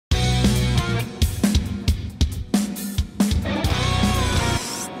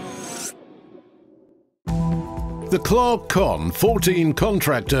The Clarke CON14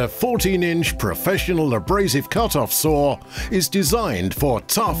 Contractor 14-inch professional abrasive cut-off saw is designed for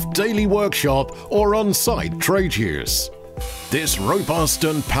tough daily workshop or on-site trade use. This robust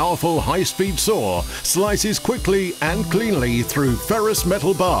and powerful high-speed saw slices quickly and cleanly through ferrous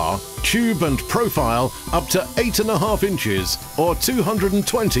metal bar, tube and profile up to 8.5 inches or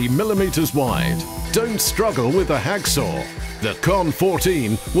 220 millimeters wide. Don't struggle with a hacksaw. The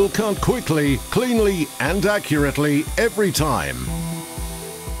CON14 will cut quickly, cleanly and accurately every time.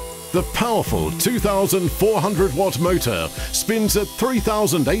 The powerful 2,400 watt motor spins at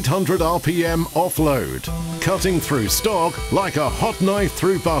 3,800 RPM off-load, cutting through stock like a hot knife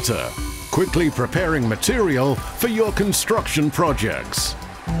through butter, quickly preparing material for your construction projects.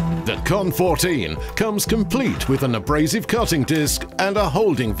 The CON14 comes complete with an abrasive cutting disc and a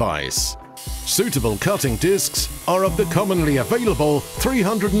holding vise. Suitable cutting discs are of the commonly available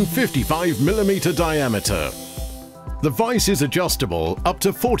 355mm diameter. The vise is adjustable up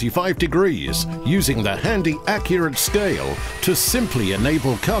to 45 degrees using the handy accurate scale to simply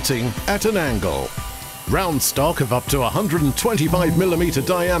enable cutting at an angle. Round stock of up to 125mm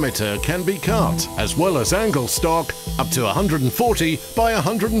diameter can be cut, as well as angle stock up to 140 by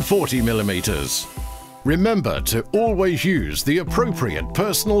 140mm. Remember to always use the appropriate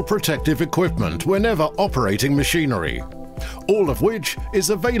personal protective equipment whenever operating machinery, all of which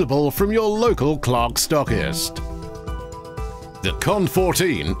is available from your local Clarke stockist. The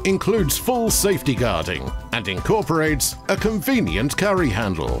CON14 includes full safety guarding and incorporates a convenient carry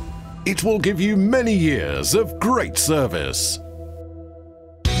handle. It will give you many years of great service.